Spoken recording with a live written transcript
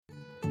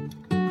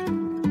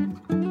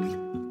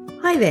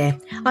Hi there,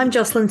 I'm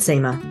Jocelyn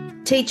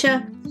Seamer,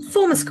 teacher,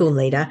 former school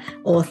leader,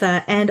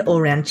 author and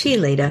all-round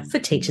cheerleader for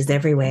teachers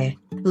everywhere.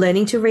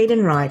 Learning to read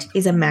and write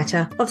is a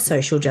matter of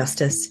social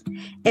justice.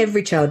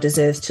 Every child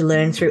deserves to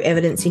learn through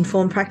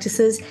evidence-informed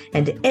practices,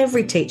 and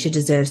every teacher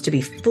deserves to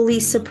be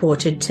fully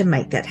supported to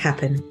make that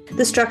happen.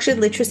 The Structured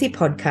Literacy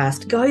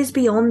podcast goes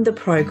beyond the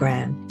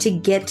program to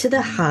get to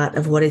the heart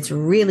of what it's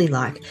really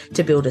like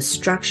to build a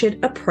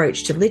structured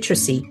approach to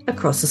literacy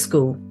across a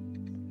school.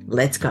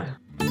 Let's go.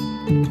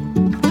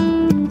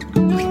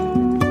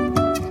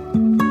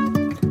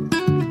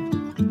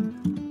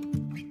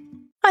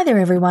 Hi there,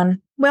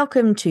 everyone.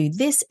 Welcome to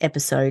this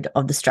episode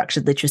of the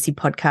Structured Literacy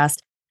Podcast,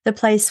 the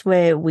place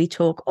where we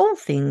talk all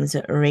things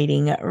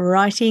reading,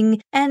 writing,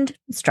 and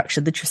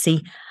structured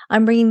literacy.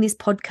 I'm bringing this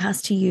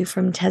podcast to you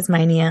from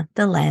Tasmania,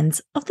 the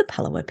lands of the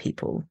Palawa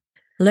people.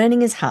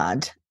 Learning is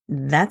hard.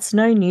 That's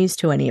no news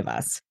to any of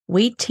us.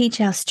 We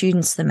teach our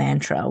students the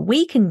mantra,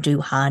 we can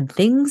do hard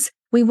things.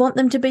 We want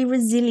them to be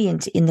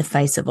resilient in the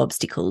face of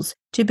obstacles,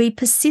 to be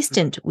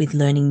persistent with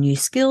learning new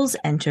skills,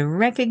 and to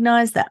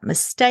recognise that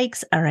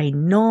mistakes are a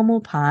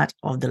normal part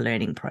of the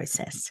learning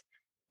process.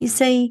 You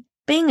see,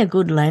 being a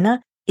good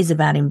learner is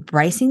about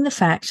embracing the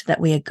fact that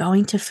we are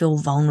going to feel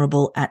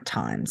vulnerable at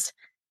times.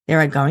 There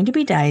are going to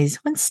be days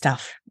when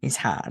stuff is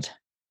hard.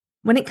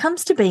 When it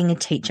comes to being a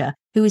teacher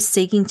who is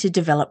seeking to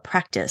develop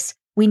practice,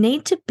 we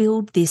need to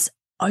build this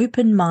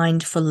open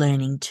mind for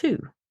learning too.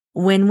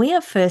 When we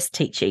are first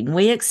teaching,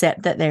 we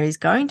accept that there is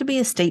going to be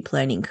a steep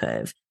learning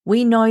curve.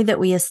 We know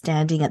that we are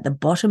standing at the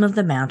bottom of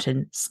the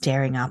mountain,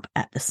 staring up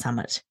at the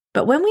summit.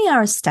 But when we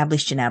are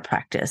established in our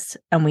practice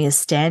and we are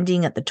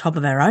standing at the top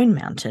of our own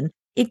mountain,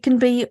 it can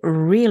be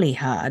really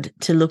hard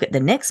to look at the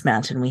next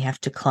mountain we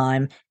have to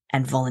climb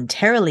and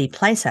voluntarily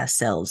place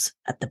ourselves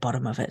at the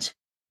bottom of it.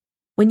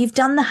 When you've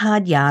done the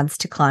hard yards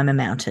to climb a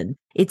mountain,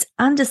 it's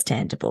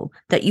understandable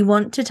that you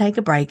want to take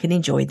a break and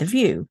enjoy the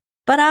view.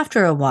 But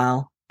after a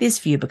while, this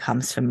view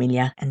becomes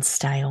familiar and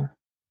stale.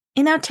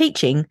 In our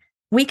teaching,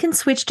 we can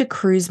switch to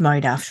cruise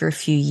mode after a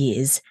few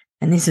years,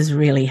 and this is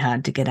really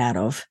hard to get out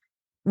of.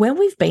 When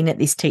we've been at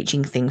this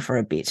teaching thing for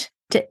a bit,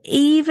 to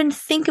even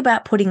think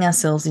about putting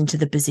ourselves into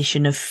the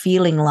position of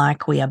feeling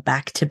like we are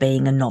back to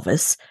being a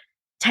novice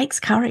takes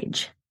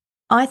courage.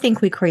 I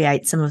think we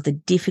create some of the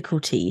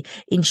difficulty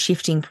in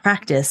shifting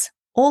practice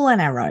all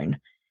on our own,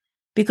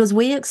 because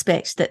we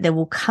expect that there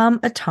will come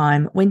a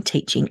time when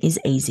teaching is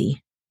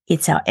easy.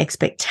 It's our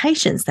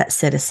expectations that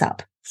set us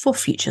up for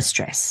future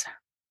stress.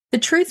 The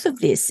truth of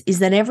this is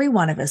that every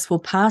one of us will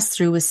pass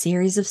through a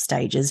series of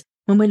stages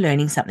when we're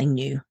learning something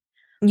new.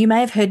 You may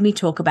have heard me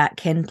talk about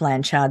Ken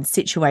Blanchard's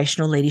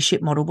situational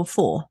leadership model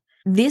before.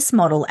 This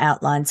model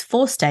outlines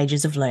 4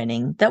 stages of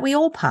learning that we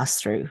all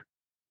pass through.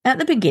 At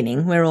the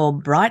beginning, we're all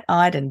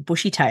bright-eyed and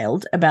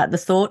bushy-tailed about the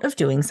thought of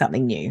doing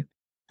something new.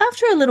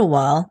 After a little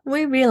while,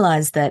 we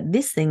realise that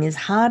this thing is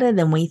harder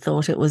than we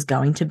thought it was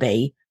going to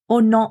be,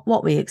 or not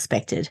what we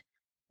expected.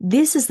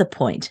 This is the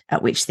point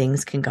at which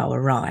things can go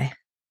awry.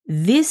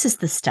 This is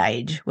the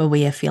stage where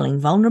we are feeling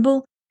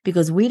vulnerable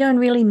because we don't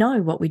really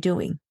know what we're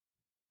doing.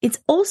 It's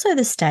also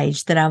the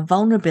stage that our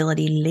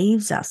vulnerability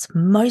leaves us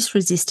most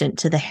resistant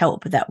to the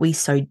help that we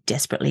so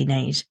desperately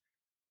need.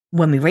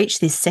 When we reach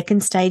this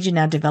second stage in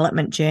our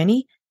development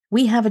journey,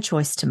 we have a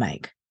choice to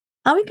make.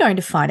 Are we going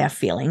to fight our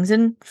feelings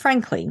and,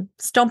 frankly,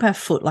 stomp our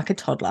foot like a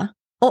toddler?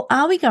 Or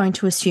are we going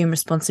to assume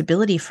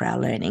responsibility for our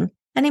learning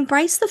and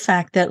embrace the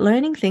fact that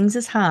learning things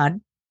is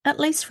hard, at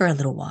least for a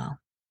little while?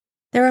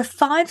 There are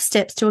 5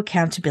 steps to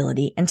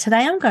accountability, and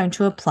today I'm going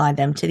to apply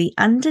them to the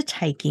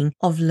undertaking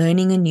of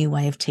learning a new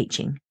way of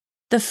teaching.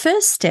 The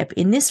first step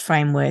in this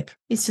framework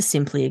is to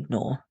simply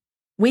ignore.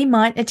 We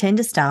might attend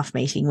a staff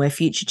meeting where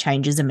future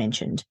changes are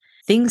mentioned.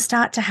 Things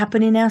start to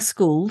happen in our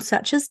school,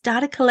 such as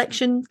data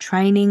collection,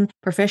 training,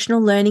 professional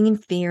learning in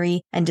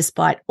theory, and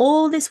despite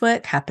all this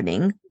work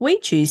happening, we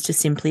choose to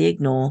simply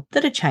ignore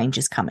that a change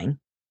is coming.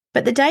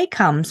 But the day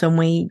comes when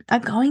we are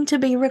going to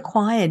be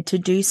required to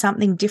do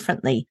something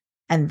differently,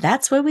 and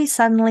that's where we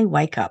suddenly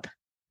wake up.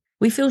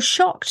 We feel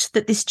shocked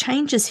that this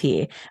change is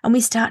here, and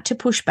we start to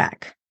push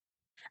back.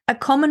 A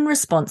common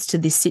response to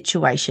this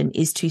situation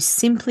is to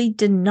simply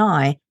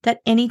deny that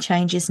any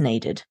change is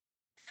needed.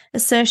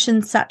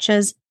 Assertions such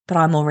as, "But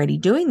I'm already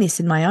doing this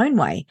in my own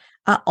way,"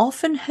 are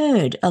often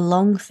heard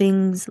along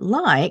things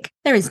like,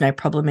 "There is no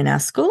problem in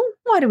our school,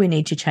 why do we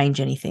need to change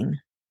anything?"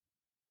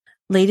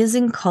 Leaders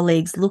and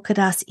colleagues look at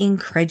us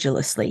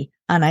incredulously,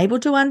 unable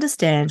to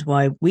understand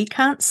why we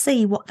can't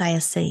see what they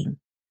are seeing.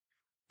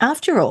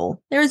 After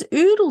all, there is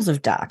oodles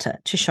of data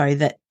to show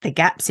that the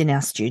gaps in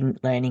our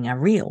student learning are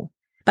real.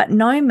 But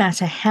no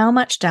matter how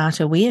much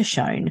data we are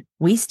shown,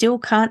 we still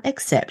can't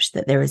accept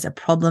that there is a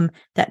problem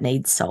that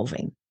needs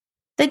solving.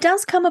 There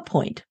does come a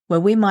point where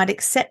we might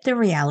accept the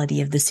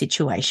reality of the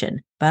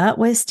situation, but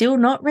we're still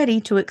not ready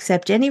to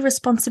accept any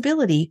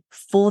responsibility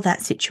for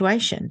that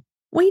situation.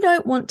 We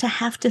don't want to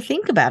have to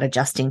think about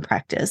adjusting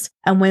practice,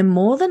 and we're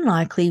more than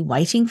likely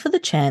waiting for the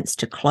chance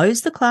to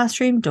close the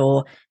classroom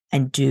door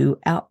and do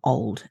our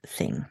old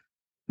thing.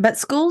 But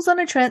schools on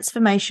a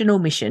transformational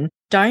mission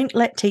Don't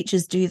let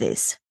teachers do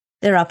this.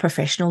 There are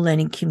professional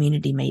learning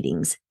community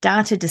meetings,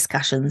 data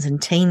discussions, and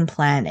team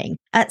planning.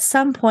 At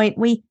some point,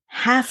 we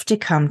have to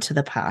come to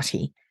the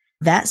party.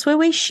 That's where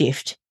we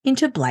shift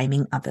into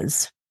blaming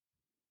others.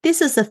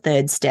 This is the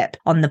third step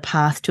on the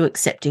path to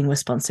accepting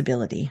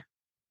responsibility.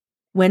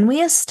 When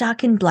we are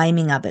stuck in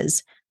blaming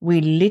others,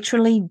 we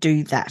literally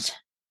do that.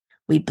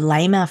 We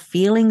blame our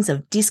feelings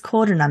of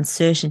discord and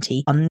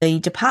uncertainty on the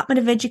Department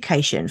of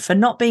Education for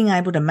not being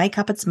able to make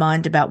up its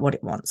mind about what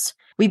it wants.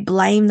 We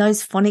blame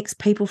those phonics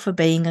people for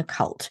being a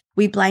cult.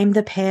 We blame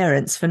the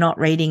parents for not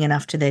reading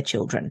enough to their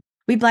children.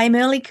 We blame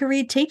early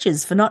career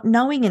teachers for not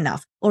knowing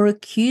enough or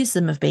accuse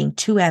them of being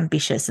too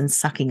ambitious and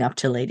sucking up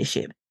to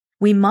leadership.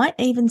 We might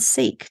even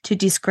seek to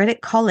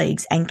discredit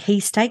colleagues and key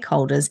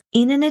stakeholders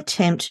in an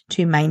attempt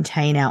to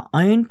maintain our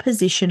own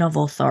position of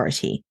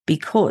authority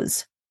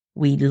because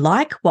we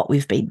like what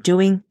we've been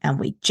doing and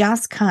we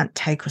just can't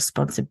take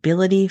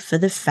responsibility for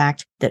the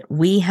fact that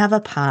we have a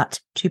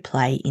part to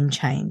play in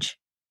change.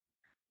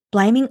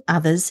 Blaming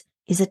others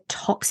is a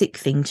toxic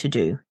thing to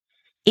do.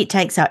 It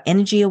takes our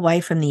energy away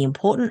from the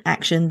important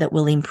action that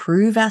will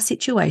improve our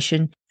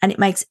situation, and it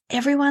makes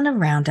everyone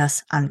around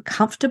us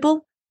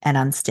uncomfortable and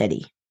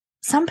unsteady.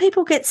 Some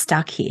people get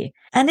stuck here,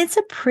 and it's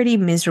a pretty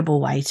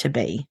miserable way to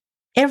be.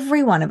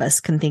 Every one of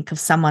us can think of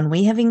someone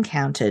we have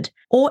encountered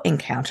or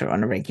encounter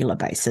on a regular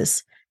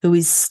basis who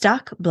is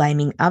stuck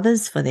blaming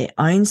others for their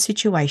own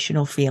situation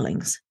or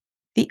feelings.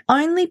 The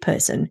only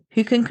person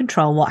who can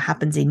control what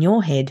happens in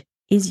your head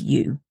is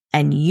you.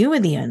 And you are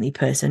the only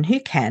person who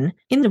can,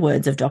 in the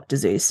words of Dr.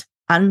 Seuss,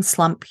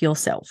 unslump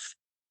yourself.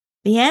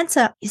 The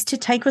answer is to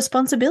take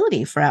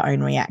responsibility for our own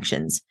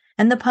reactions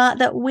and the part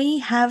that we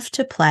have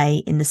to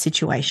play in the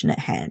situation at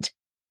hand.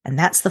 And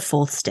that's the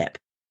fourth step,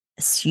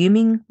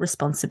 assuming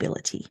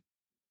responsibility.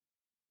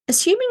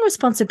 Assuming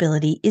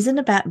responsibility isn't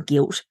about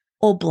guilt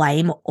or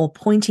blame or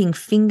pointing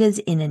fingers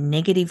in a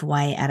negative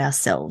way at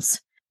ourselves.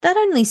 That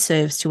only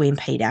serves to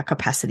impede our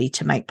capacity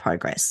to make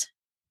progress.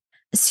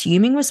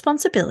 Assuming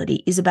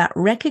responsibility is about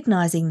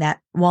recognizing that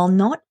while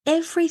not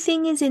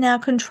everything is in our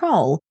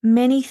control,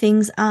 many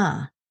things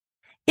are.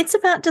 It's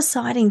about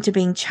deciding to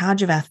be in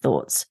charge of our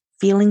thoughts,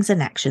 feelings,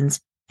 and actions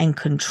and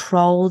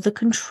control the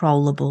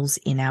controllables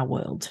in our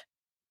world.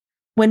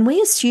 When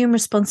we assume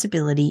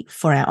responsibility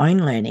for our own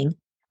learning,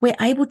 we're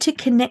able to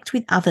connect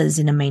with others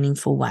in a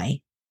meaningful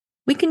way.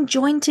 We can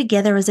join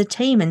together as a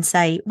team and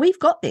say, "We've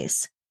got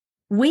this.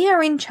 We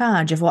are in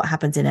charge of what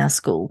happens in our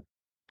school.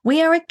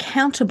 We are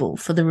accountable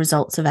for the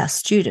results of our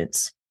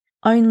students.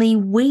 Only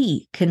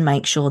we can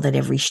make sure that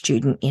every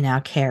student in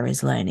our care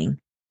is learning."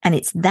 And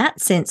it's that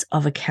sense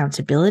of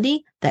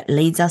accountability that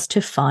leads us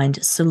to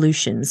find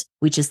solutions,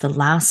 which is the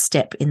last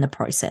step in the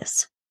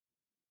process.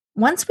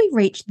 Once we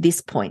reach this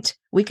point,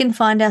 we can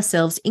find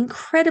ourselves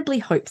incredibly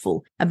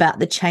hopeful about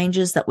the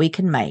changes that we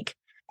can make,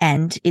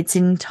 and it's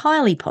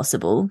entirely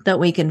possible that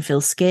we can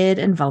feel scared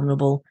and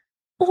vulnerable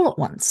all at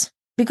once.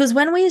 Because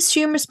when we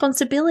assume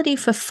responsibility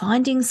for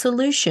finding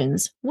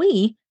solutions,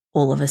 we,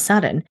 all of a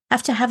sudden,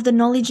 have to have the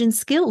knowledge and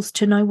skills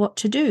to know what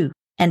to do.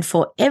 And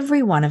for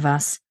every one of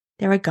us,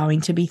 there are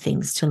going to be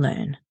things to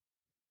learn.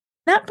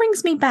 That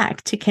brings me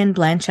back to Ken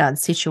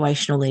Blanchard's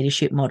situational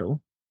leadership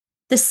model.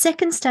 The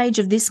second stage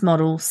of this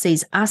model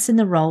sees us in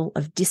the role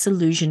of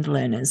disillusioned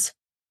learners.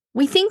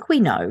 We think we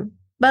know,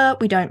 but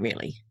we don't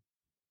really.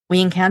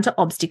 We encounter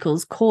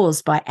obstacles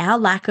caused by our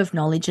lack of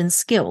knowledge and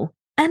skill,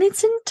 and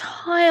it's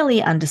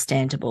entirely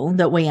understandable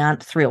that we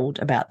aren't thrilled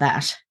about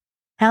that.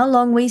 How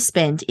long we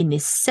spend in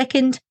this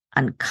second,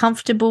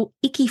 uncomfortable,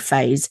 icky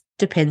phase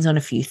depends on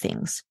a few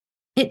things.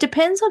 It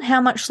depends on how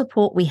much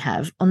support we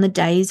have on the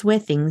days where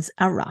things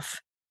are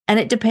rough, and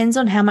it depends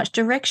on how much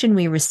direction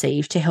we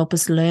receive to help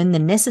us learn the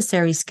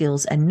necessary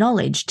skills and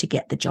knowledge to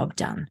get the job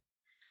done.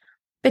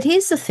 But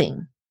here's the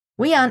thing,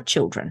 we aren't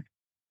children.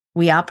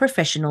 We are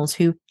professionals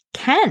who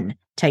can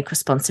take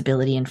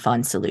responsibility and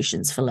find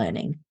solutions for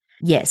learning.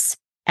 Yes,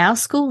 our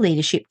school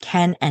leadership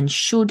can and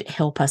should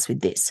help us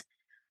with this,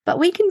 but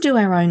we can do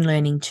our own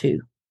learning too.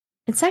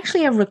 It's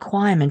actually a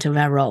requirement of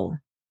our role.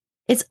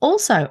 It's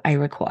also a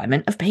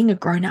requirement of being a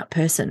grown-up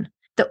person,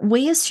 that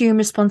we assume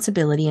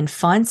responsibility and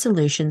find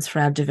solutions for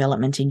our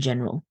development in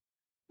general.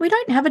 We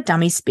don't have a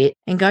dummy spit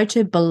and go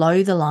to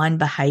below-the-line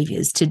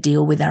behaviours to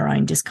deal with our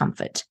own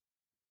discomfort.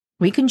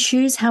 We can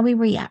choose how we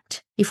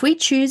react. If we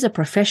choose a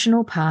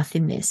professional path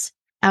in this,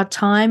 our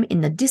time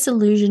in the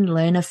disillusioned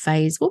learner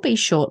phase will be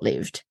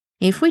short-lived.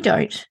 If we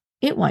don't,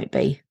 it won't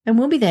be, and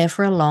we'll be there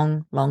for a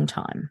long, long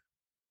time.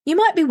 You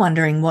might be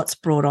wondering what's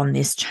brought on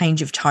this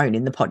change of tone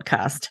in the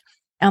podcast.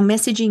 Our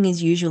messaging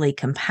is usually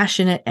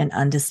compassionate and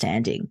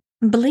understanding.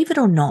 And believe it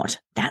or not,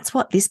 that's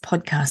what this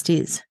podcast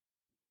is.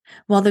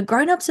 While the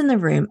grown-ups in the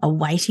room are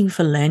waiting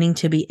for learning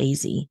to be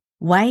easy,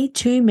 way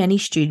too many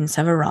students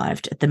have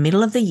arrived at the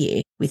middle of the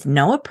year with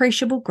no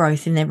appreciable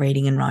growth in their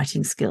reading and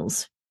writing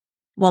skills.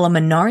 While a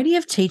minority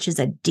of teachers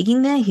are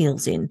digging their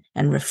heels in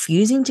and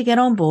refusing to get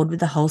on board with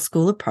the whole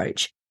school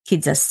approach,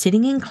 kids are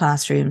sitting in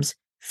classrooms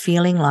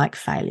feeling like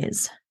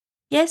failures.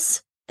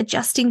 Yes,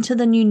 adjusting to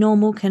the new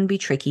normal can be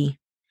tricky.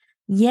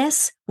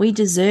 Yes, we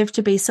deserve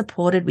to be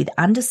supported with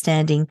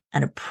understanding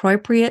and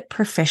appropriate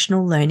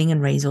professional learning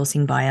and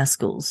resourcing by our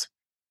schools.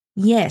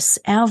 Yes,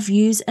 our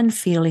views and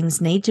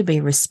feelings need to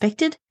be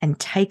respected and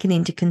taken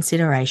into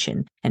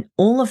consideration, and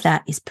all of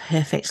that is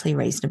perfectly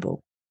reasonable.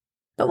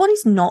 But what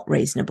is not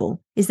reasonable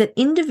is that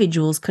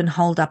individuals can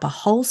hold up a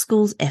whole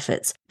school's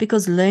efforts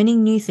because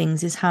learning new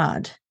things is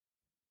hard.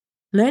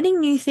 Learning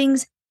new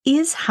things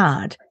is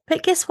hard,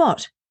 but guess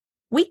what?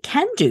 We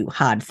can do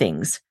hard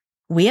things.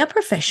 We are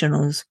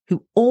professionals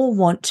who all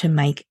want to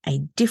make a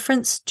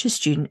difference to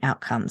student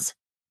outcomes.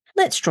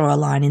 Let's draw a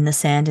line in the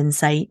sand and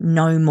say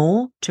no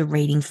more to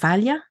reading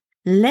failure.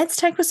 Let's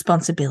take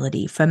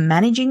responsibility for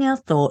managing our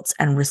thoughts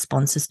and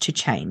responses to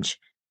change.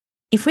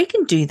 If we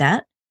can do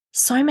that,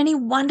 so many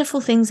wonderful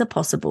things are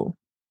possible.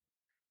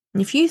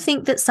 And if you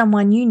think that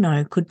someone you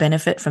know could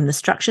benefit from the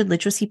Structured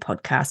Literacy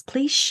podcast,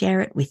 please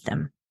share it with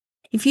them.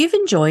 If you've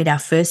enjoyed our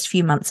first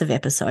few months of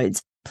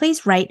episodes,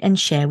 please rate and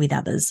share with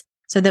others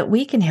so that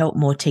we can help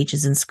more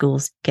teachers and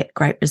schools get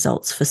great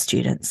results for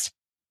students.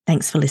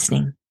 Thanks for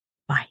listening.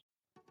 Bye.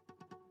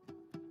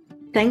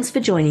 Thanks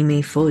for joining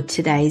me for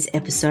today's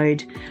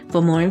episode.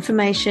 For more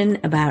information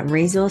about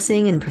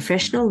resourcing and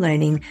professional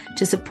learning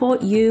to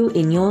support you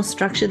in your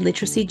structured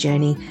literacy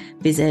journey,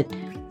 visit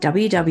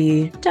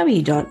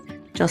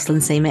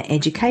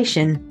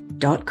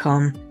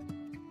www.jocelynseemaeducation.com.